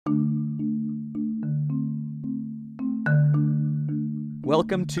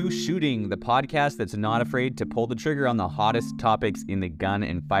Welcome to Shooting, the podcast that's not afraid to pull the trigger on the hottest topics in the gun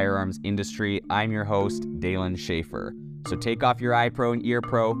and firearms industry. I'm your host, Dalen Schaefer. So take off your eye pro and ear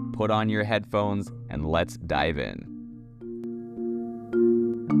pro, put on your headphones, and let's dive in.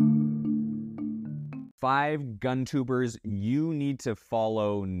 5 GunTubers you need to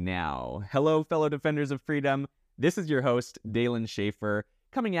follow now. Hello, fellow defenders of freedom. This is your host, Dalen Schaefer,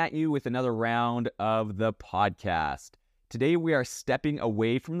 coming at you with another round of the podcast. Today, we are stepping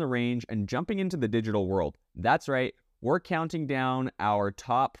away from the range and jumping into the digital world. That's right, we're counting down our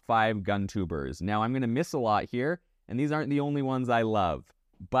top 5 GunTubers. Now, I'm going to miss a lot here, and these aren't the only ones I love,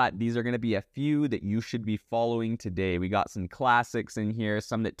 but these are going to be a few that you should be following today. We got some classics in here,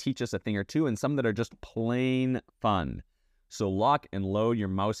 some that teach us a thing or two, and some that are just plain fun. So lock and load your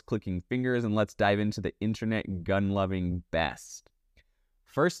mouse-clicking fingers, and let's dive into the internet gun-loving best.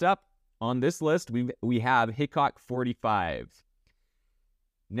 First up, on this list, we have Hickok 45.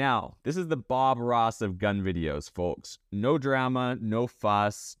 Now, this is the Bob Ross of gun videos, folks. No drama, no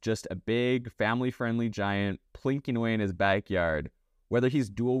fuss, just a big, family-friendly giant plinking away in his backyard. Whether he's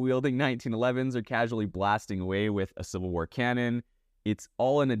dual-wielding 1911s or casually blasting away with a Civil War cannon, it's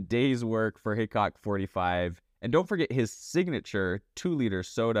all in a day's work for Hickok 45. And don't forget his signature 2-liter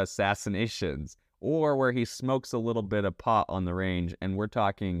soda assassinations, or where he smokes a little bit of pot on the range, and we're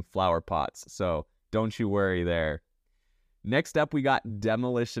talking flower pots, so don't you worry there. Next up, we got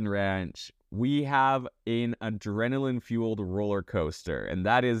Demolition Ranch. We have an adrenaline-fueled roller coaster, and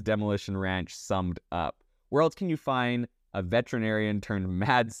that is Demolition Ranch summed up. Where else can you find a veterinarian turned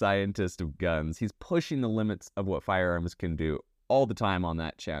mad scientist of guns? He's pushing the limits of what firearms can do all the time on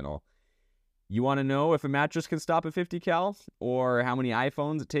that channel. You want to know if a mattress can stop a 50 cal, or how many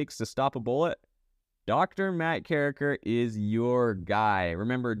iPhones it takes to stop a bullet? Dr. Matt Carricker is your guy.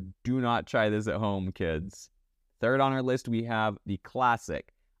 Remember, do not try this at home, kids. Third on our list, we have the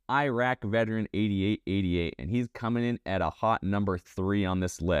classic Iraq veteran 8888, and he's coming in at a hot number 3 on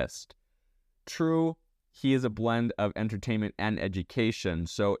this list. True, he is a blend of entertainment and education,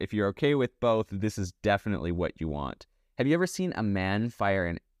 so if you're okay with both, this is definitely what you want. Have you ever seen a man fire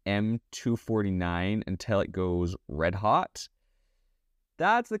an M249 until it goes red hot?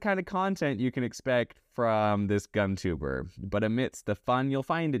 That's the kind of content you can expect from this GunTuber. But amidst the fun, you'll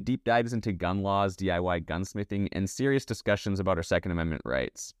find deep dives into gun laws, DIY gunsmithing, and serious discussions about our Second Amendment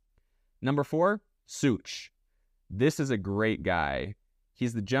rights. Number 4, Such. This is a great guy.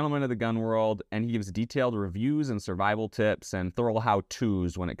 He's the gentleman of the gun world, and he gives detailed reviews and survival tips and thorough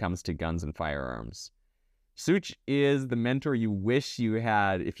how-tos when it comes to guns and firearms. Such is the mentor you wish you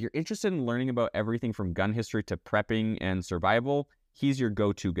had. If you're interested in learning about everything from gun history to prepping and survival, he's your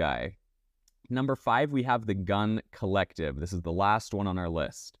go-to guy. Number 5, we have the Gun Collective. This is the last one on our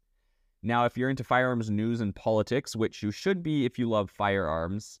list. Now, if you're into firearms news and politics, which you should be if you love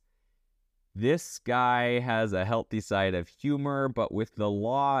firearms, this guy has a healthy side of humor, but with the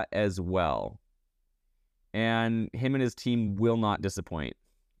law as well. And him and his team will not disappoint.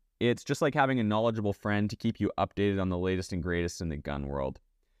 It's just like having a knowledgeable friend to keep you updated on the latest and greatest in the gun world.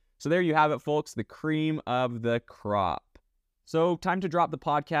 So there you have it, folks, the cream of the crop. So time to drop the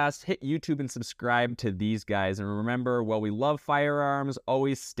podcast, hit YouTube and subscribe to these guys. And remember, while we love firearms,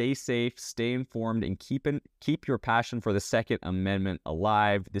 always stay safe, stay informed, and keep your passion for the Second Amendment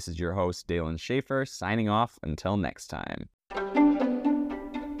alive. This is your host, Dalen Schaefer, signing off until next time.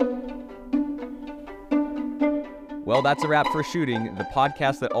 Well, that's a wrap for Shooting, the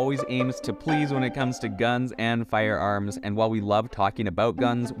podcast that always aims to please when it comes to guns and firearms. And while we love talking about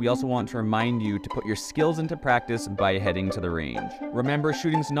guns, we also want to remind you to put your skills into practice by heading to the range. Remember,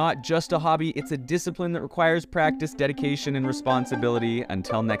 shooting's not just a hobby, it's a discipline that requires practice, dedication, and responsibility.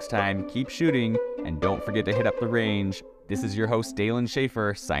 Until next time, keep shooting, and don't forget to hit up the range. This is your host, Dalen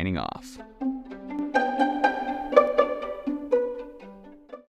Schaefer, signing off.